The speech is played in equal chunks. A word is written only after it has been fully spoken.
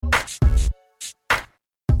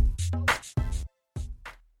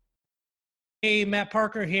Hey, Matt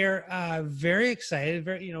Parker here. Very excited,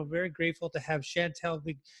 very grateful to have Chantel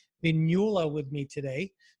Vignola with me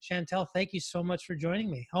today. Chantel, thank you so much for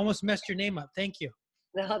joining me. Almost messed your name up. Thank you.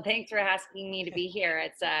 Well, thanks for asking me to be here.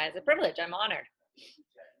 It's a privilege. I'm honored.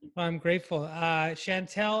 I'm grateful.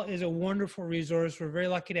 Chantel is a wonderful resource. We're very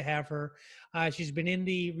lucky to have her. She's been in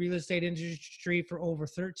the real estate industry for over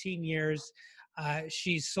 13 years.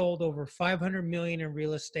 She's sold over 500 million in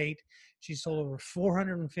real estate. She's sold over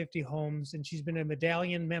 450 homes, and she's been a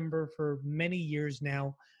Medallion member for many years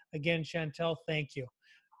now. Again, Chantel, thank you.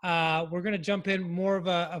 We're going to jump in more of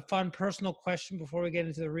a fun personal question before we get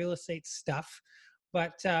into the real estate stuff.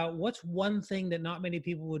 But what's one thing that not many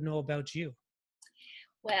people would know about you?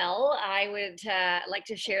 Well, I would like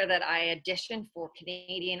to share that I auditioned for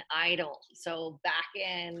Canadian Idol. So back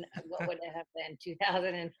in what would it have been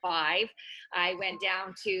 2005, I went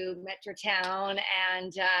down to Metrotown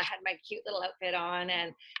and had my cute little outfit on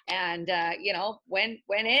and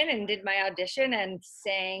went in and did my audition and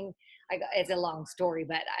sang. It's a long story,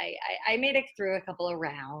 but I made it through a couple of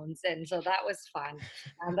rounds, and so that was fun.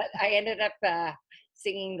 But I ended up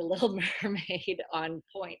singing The Little Mermaid on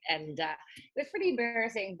point, and it was pretty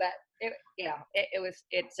embarrassing, but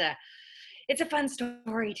it's a fun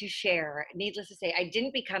story to share. Needless to say, I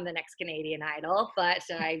didn't become the next Canadian Idol, but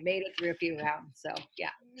I made it through a few rounds. So yeah.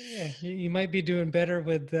 Yeah, you might be doing better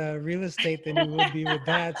with real estate than you would be with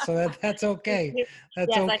that, so that's okay. That's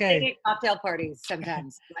Yes, I sing okay. at cocktail parties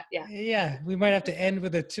sometimes. But yeah. Yeah, we might have to end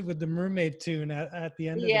with with the mermaid tune at the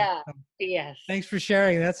end of this. Yeah. So Yes. thanks for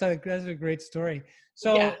sharing. That's a great story. Yeah.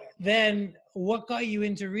 So then, what got you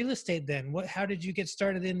into real estate then? How did you get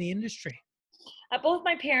started in the industry? Both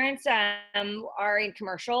my parents are in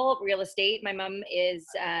commercial real estate. My mom is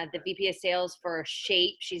the VP of sales for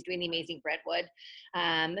Shape. She's doing the amazing Brentwood.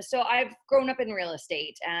 So I've grown up in real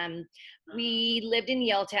estate. We lived in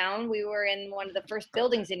Yaletown. We were in one of the first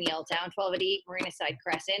buildings in Yaletown, 1288 Marina Side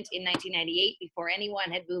Crescent in 1998, before anyone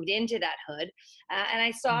had moved into that hood. And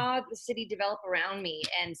I Hmm. saw the city develop around me.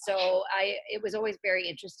 And so it was always very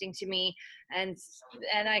interesting to me. And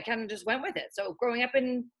and I kind of just went with it. So growing up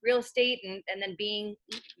in real estate and then being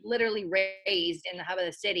literally raised in the hub of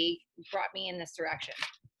the city brought me in this direction.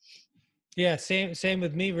 Yeah, same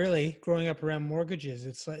with me. Really, growing up around mortgages,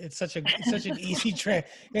 it's such an it's an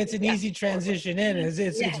Yeah, easy transition in.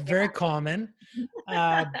 It's yeah, very common,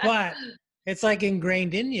 but it's like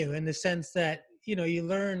ingrained in you in the sense that you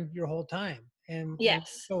learn your whole time, and it's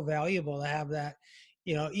yes, so valuable to have that.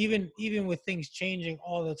 Even with things changing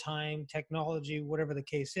all the time, technology, whatever the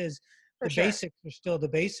case is, for the sure. basics are still the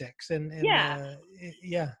basics, and Yeah,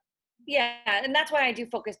 yeah. yeah, and that's why I do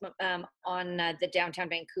focus on the downtown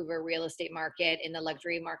Vancouver real estate market, in the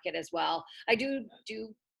luxury market as well. I do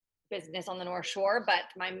business on the North Shore, but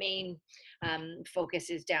my main focus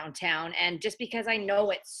is downtown. And just because I know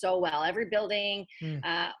it so well, every building, Hmm.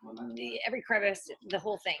 uh, every crevice, the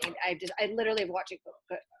whole thing, I literally watch it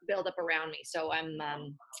build up around me. So I'm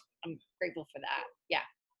grateful for that. Yeah.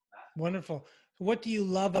 Wonderful. What do you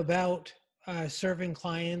love about serving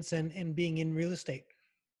clients and being in real estate?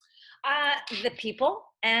 The people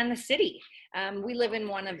and the city. We live in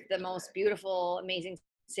one of the most beautiful, amazing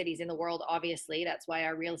cities in the world. Obviously, that's why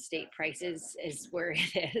our real estate prices is where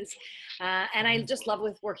it is. And I Mhm. just love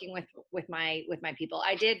with my people.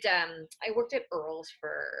 I worked at Earl's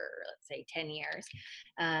for, let's say, 10 years,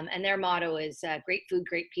 and their motto is "Great food,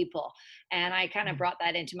 great people." And I kind of Mm. brought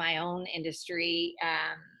that into my own industry.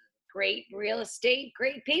 Great real estate,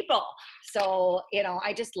 great people. So,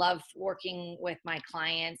 I just love working with my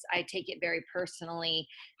clients. I take it very personally.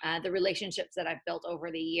 The relationships that I've built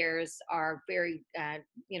over the years are very,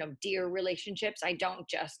 dear relationships. I don't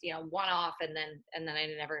just, one off and then I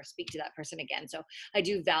never speak to that person again. So I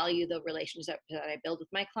do value the relationship that I build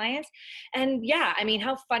with my clients. And yeah, I mean,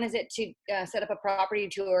 how fun is it to set up a property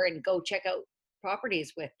tour and go check out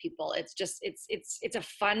properties with people? It's just, it's a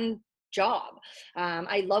fun job.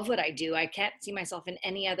 I love what I do. I can't see myself in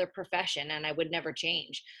any other profession, and I would never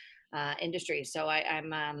change industry. So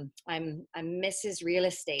I'm Mrs. Real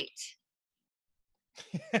Estate.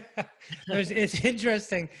 It's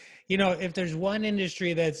interesting, if there's one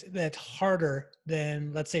industry that's harder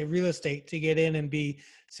than, let's say, real estate to get in and be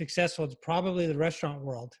successful, it's probably the restaurant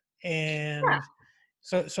world. Yeah. And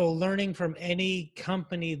so learning from any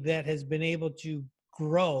company that has been able to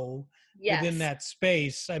grow within Yes, that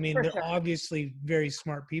space, I mean, for they're sure. obviously very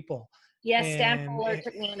smart people. Yes, Stan And Fuller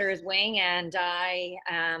took me under his wing, and I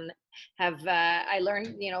I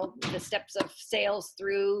learned the steps of sales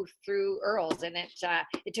through Earls, and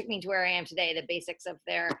it took me to where I am today. The basics of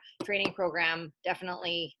their training program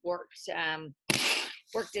definitely worked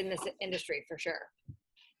in this industry for sure.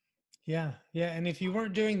 Yeah, yeah. And if you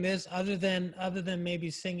weren't doing this, other than maybe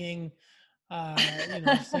singing, you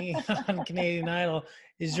know, singing on Canadian Idol,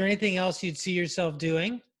 is there anything else you'd see yourself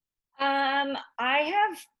doing? I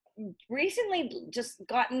have recently just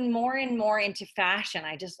gotten more and more into fashion.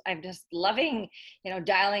 I'm just loving,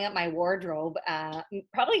 dialing up my wardrobe.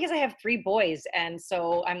 Probably because I have three boys, and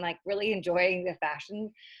so I'm like really enjoying the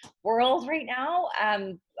fashion world right now.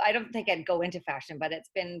 I don't think I'd go into fashion, but it's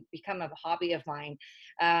become a hobby of mine.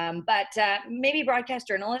 But maybe broadcast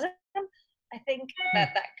journalism. I think Hmm.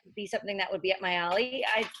 that could be something that would be up my alley.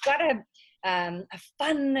 I've got a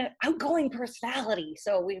fun, outgoing personality,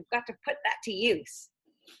 so we've got to put that to use.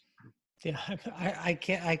 Yeah, I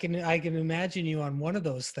can imagine you on one of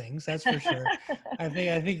those things. That's for sure. I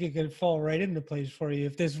think it could fall right into place for you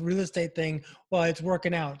if this real estate thing. Well, it's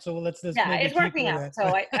working out, so let's Yeah, maybe it's keep it working with out, it.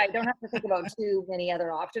 so I don't have to think about too many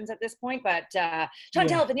other options at this point. But Yeah,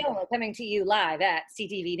 Chantel Vigneault coming to you live at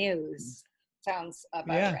CTV News sounds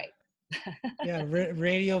about yeah, right. yeah.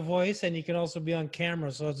 Radio voice, and you can also be on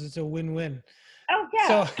camera, so it's a win-win. Oh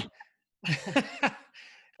So yeah,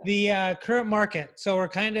 the current market. So we're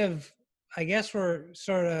kind of, I guess we're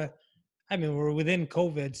sort of, I mean, we're within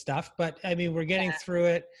COVID stuff, but I mean, we're getting yeah, through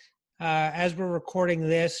it. As we're recording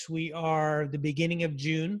this, we are the beginning of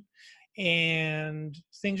June, and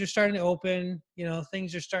things are starting to open. You know,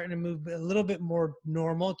 things are starting to move a little bit more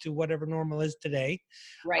normal to whatever normal is today.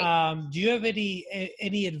 right. Do you have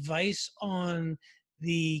any advice on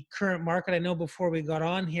the current market? I know before we got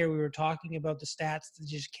on here, we were talking about the stats that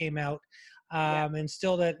just came out, Yeah. and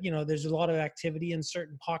still that you know there's a lot of activity in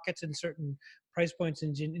certain pockets and certain price points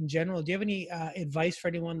in general. Do you have any advice for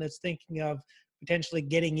anyone that's thinking of potentially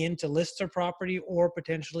getting into list their property or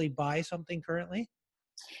potentially buy something currently?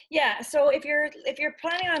 Yeah, so if you're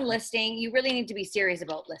planning on listing, you really need to be serious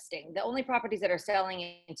about listing. The only properties that are selling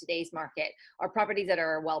in today's market are properties that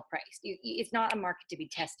are well priced. It's not a market to be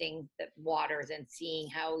testing the waters and seeing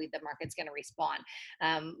how the market's going to respond.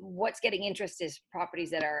 What's getting interest is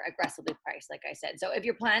properties that are aggressively priced, like I said. So if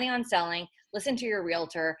you're planning on selling, listen to your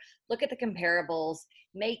realtor, look at the comparables,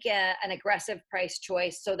 make an aggressive price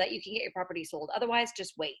choice so that you can get your property sold. Otherwise,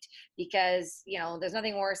 just wait, because there's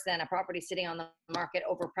nothing worse than a property sitting on the market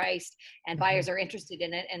overpriced and Hmm. buyers are interested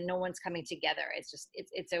in it and no one's coming together. It's just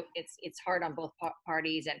it's hard on both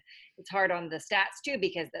parties, and it's hard on the stats too,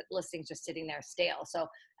 because the listing's just sitting there stale. So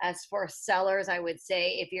as for sellers, I would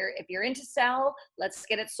say if you're into sell, let's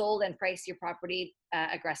get it sold and price your property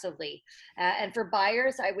aggressively. And for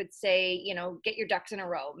buyers, I would say, get your ducks in a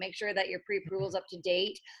row. Make sure that your pre-approval's up to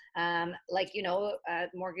date.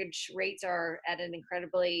 Mortgage rates are at an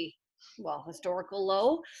incredibly historical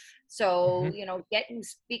low. So, Hmm. get and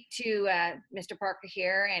speak to Mr. Parker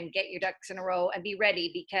here and get your ducks in a row and be ready,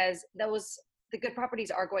 because the good properties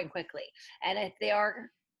are going quickly. And if they are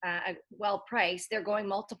well priced, they're going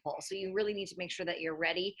multiple. So you really need to make sure that you're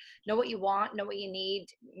ready, know what you want, know what you need,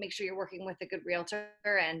 make sure you're working with a good realtor,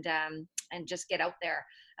 and just get out there.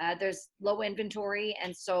 There's low inventory,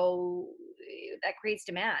 and so that creates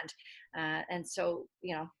demand. And so,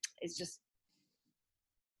 it's just,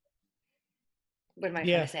 what am I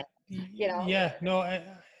trying to Yeah, say? You know, yeah. No,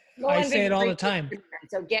 low I say it all inventory the creates time. demand.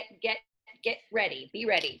 So get ready, be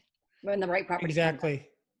ready when the right property comes up. Exactly.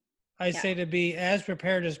 I Yeah, say to be as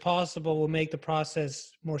prepared as possible will make the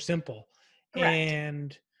process more simple.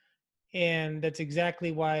 correct. And that's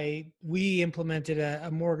exactly why we implemented a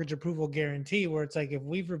mortgage approval guarantee, where it's like if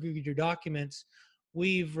we've reviewed your documents,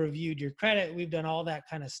 we've reviewed your credit, we've done all that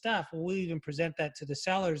kind of stuff, we'll even present that to the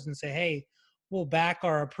sellers and say, hey, we'll back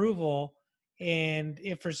our approval, and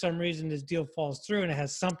if for some reason this deal falls through and it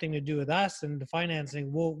has something to do with us and the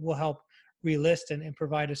financing, we'll help relist and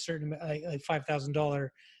provide a certain like $5,000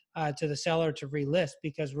 to the seller to relist,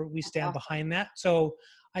 because we That's stand awesome. behind that. So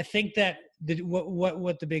I think that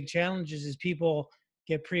what the big challenge is people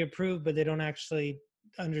get pre-approved, but they don't actually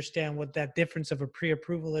understand what that difference of a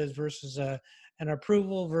pre-approval is versus an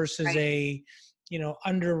approval versus Right, a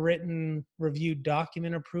underwritten reviewed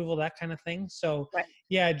document approval, that kind of thing. So right.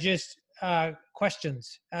 yeah, just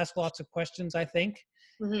questions, ask lots of questions, I think,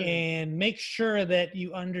 Hmm. and make sure that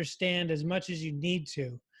you understand as much as you need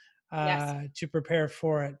Yes. to prepare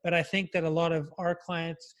for it. But I think that a lot of our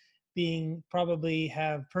clients being probably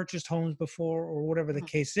have purchased homes before or whatever the Hmm.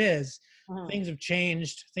 case is, Hmm. things have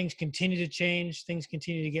changed, things continue to change, things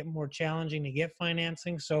continue to get more challenging to get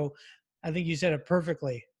financing. So I think you said it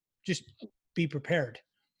perfectly. Just be prepared.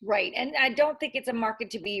 Right. And I don't think it's a market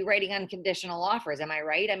to be writing unconditional offers. Am I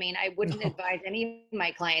right? I mean, I wouldn't No. advise any of my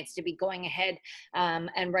clients to be going ahead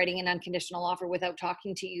and writing an unconditional offer without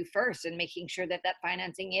talking to you first and making sure that that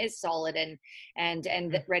financing is solid and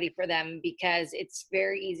ready for them, because it's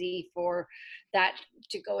very easy for that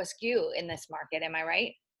to go askew in this market. Am I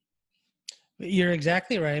right? You're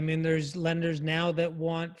exactly right. I mean, there's lenders now that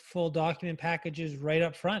want full document packages right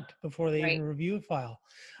up front before they even Right. review a file.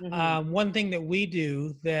 Hmm. One thing that we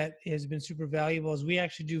do that has been super valuable is we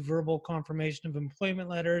actually do verbal confirmation of employment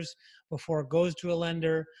letters before it goes to a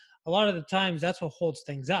lender. A lot of the times, that's what holds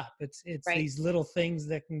things up. It's Right. these little things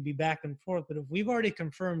that can be back and forth. But if we've already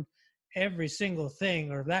confirmed every single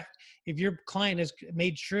thing, or that if your client has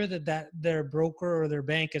made sure that their broker or their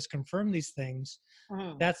bank has confirmed these things,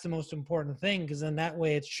 Hmm. that's the most important thing, because then that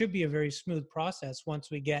way it should be a very smooth process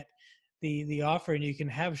once we get the offer, and you can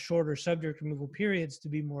have shorter subject removal periods to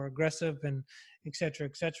be more aggressive and et cetera,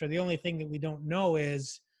 et cetera. The only thing that we don't know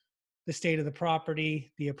is the state of the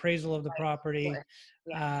property, the appraisal of the Right. Of property, course.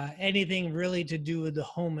 Yeah. anything really to do with the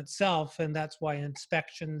home itself. And that's why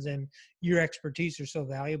inspections and your expertise are so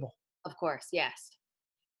valuable. Of course. Yes.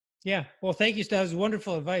 Yeah. Well, thank you. That was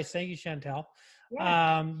wonderful advice. Thank you, Chantel.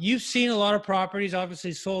 Yeah. You've seen a lot of properties,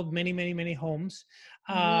 obviously sold many, many, many homes.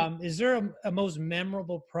 Hmm. Is there a most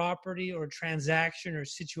memorable property or transaction or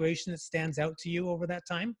situation that stands out to you over that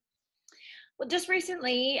time? Well, just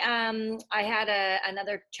recently, I had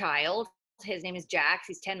another child. His name is Jax.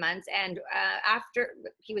 He's 10 months. And after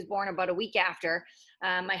he was born, about a week after,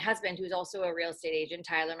 my husband, who's also a real estate agent,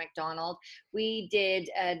 Tyler McDonald, we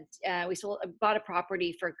bought a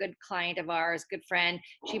property for a good client of ours, good friend.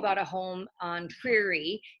 She bought a home on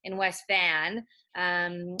Prairie in West Van.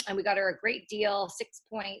 And we got her a great deal,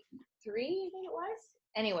 6.3, I think it was.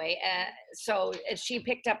 Anyway, so she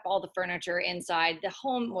picked up all the furniture inside. The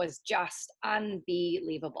home was just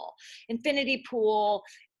unbelievable. Infinity pool,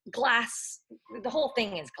 glass, the whole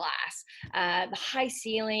thing is glass. The high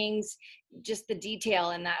ceilings, just the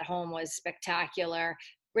detail in that home was spectacular.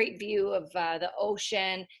 Great view of the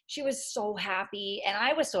ocean. She was so happy, and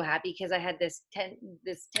I was so happy because I had this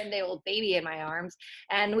 10-day old baby in my arms,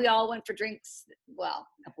 and we all went for drinks. Well,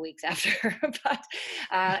 a couple weeks after, but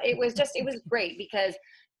it was great because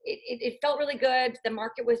it felt really good. The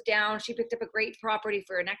market was down. She picked up a great property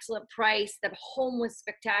for an excellent price. The home was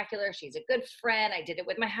spectacular. She's a good friend. I did it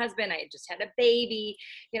with my husband. I had just had a baby.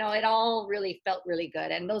 It all really felt really good.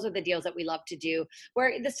 And those are the deals that we love to do,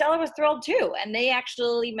 where the seller was thrilled too. And they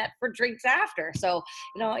actually met for drinks after. So,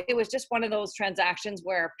 it was just one of those transactions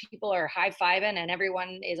where people are high-fiving and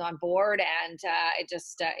everyone is on board. And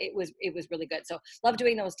it was really good. So love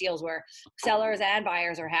doing those deals where sellers and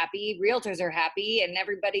buyers are happy, realtors are happy, and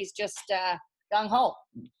everybody's just gung ho.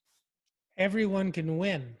 Everyone can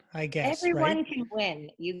win, I guess, right? Everyone can win.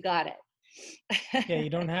 You got Yeah, it. you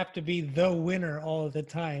don't have to be the winner all of the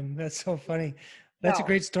time. That's so funny. That's a No.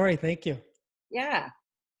 great story. Thank you. Yeah.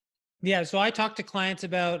 Yeah, so I talk to clients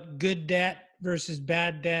about good debt versus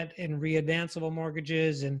bad debt and readvanceable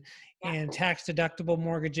mortgages and Yeah. tax deductible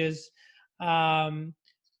mortgages. Um,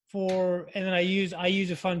 and then I use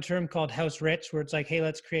a fun term called house rich, where it's like, hey,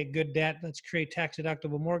 let's create good debt, let's create tax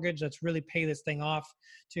deductible mortgage, let's really pay this thing off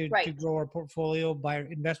to Right. grow our portfolio, buy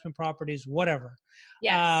investment properties, whatever.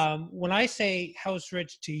 Yes. When I say house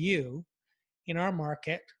rich to you in our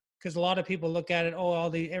market, because a lot of people look at it,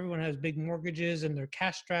 oh, everyone has big mortgages and they're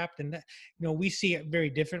cash strapped, and we see it very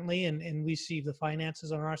differently, and we see the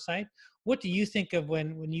finances on our side. What do you think of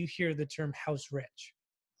when you hear the term house rich?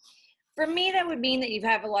 For me, that would mean that you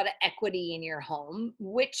have a lot of equity in your home,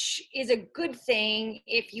 which is a good thing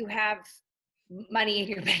if you have money in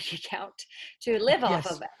your bank account to live off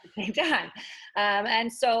of Yes. at the same time.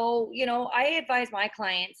 And so, I advise my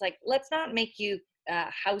clients, like, let's not make you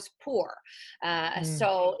house poor.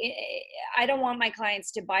 Mm. I don't want my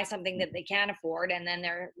clients to buy something that they can't afford, and then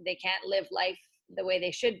they can't live life the way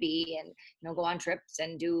they should be, and go on trips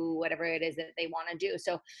and do whatever it is that they want to do.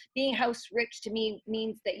 So being house rich to me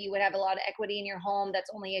means that you would have a lot of equity in your home.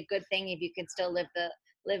 That's only a good thing if you can still live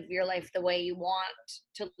your life the way you want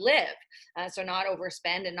to live. So not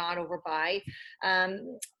overspend and not overbuy.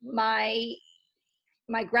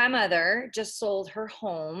 My grandmother just sold her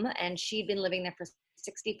home, and she'd been living there for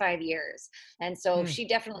 65 years. And so Mm. she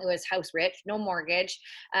definitely was house rich, no mortgage.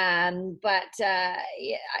 But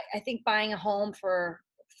yeah, I think buying a home for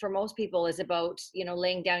most people is about,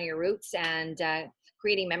 laying down your roots and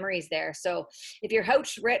creating memories there. So if you're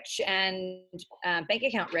house rich and bank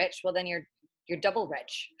account rich, well, then you're double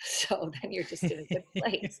rich. So then you're just in a good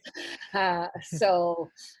place. Uh, so,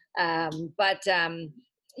 but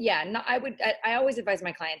Yeah, no, I always advise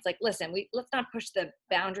my clients, like, listen, let's not push the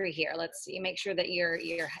boundary here. Let's make sure that you're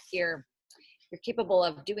capable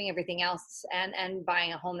of doing everything else and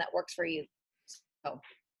buying a home that works for you. So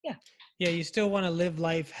yeah. Yeah, you still want to live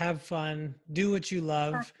life, have fun, do what you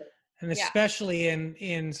love, Exactly. and Yeah, especially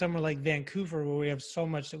in somewhere like Vancouver where we have so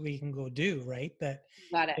much that we can go do, right? That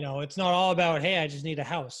got it. it's not all about, hey, I just need a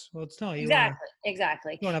house. Well, it's no, Exactly,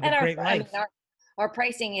 exactly. you want to have a And great I mean, life. our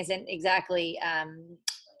pricing isn't exactly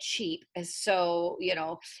cheap. So,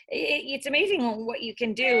 it's amazing what you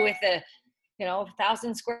can do with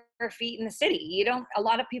 1,000 square feet in the city. You don't, a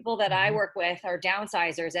lot of people that I Hmm. work with are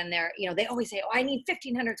downsizers, and they always say, oh, I need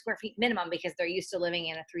 1,500 square feet minimum because they're used to living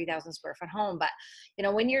in a 3,000 square foot home. But,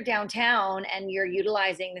 when you're downtown and you're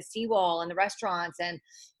utilizing the seawall and the restaurants and,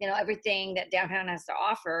 everything that downtown has to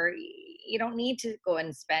offer, you don't need to go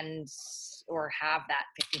and spend or have that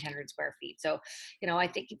 1,500 square feet. So, I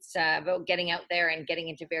think it's about getting out there and getting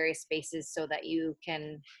into various spaces so that you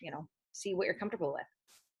can, see what you're comfortable with.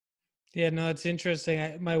 Yeah, no, it's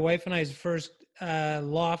interesting. My wife and I's first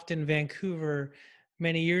loft in Vancouver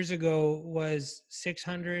many years ago was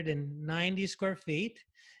 690 square feet,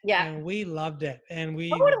 Yeah, and we loved it. And we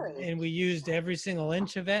totally. and we used every single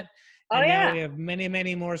inch of it. Oh And now yeah. we have many,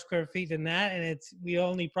 many more square feet than that. And we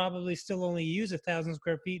only probably still only use 1,000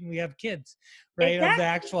 square feet, and we have kids, right, of the Exactly.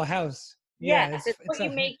 actual house. Yeah, Yes, it's what you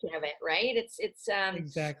make of it, right? It's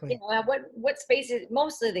exactly. what space is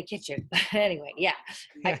mostly the kitchen. But anyway, yeah,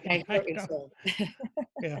 Yeah, I hear I what you're know. saying.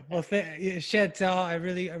 Yeah. Well, Chantel, I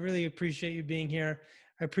really appreciate you being here.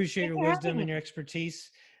 I appreciate Thanks your for having wisdom and me. your expertise.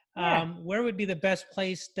 Yeah. Where would be the best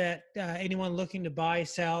place that anyone looking to buy,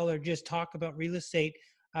 sell, or just talk about real estate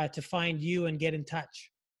to find you and get in touch?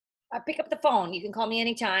 Pick up the phone. You can call me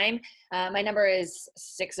anytime. My number is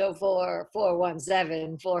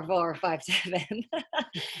 604-417-4457.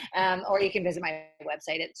 Or you can visit my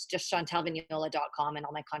website. It's just chantelvignola.com, and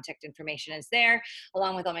all my contact information is there,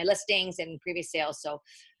 along with all my listings and previous sales. So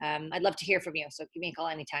I'd love to hear from you. So give me a call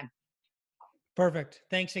anytime. Perfect.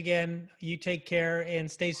 Thanks again. You take care and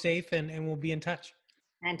stay safe, and we'll be in touch.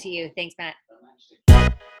 And to you. Thanks, Matt.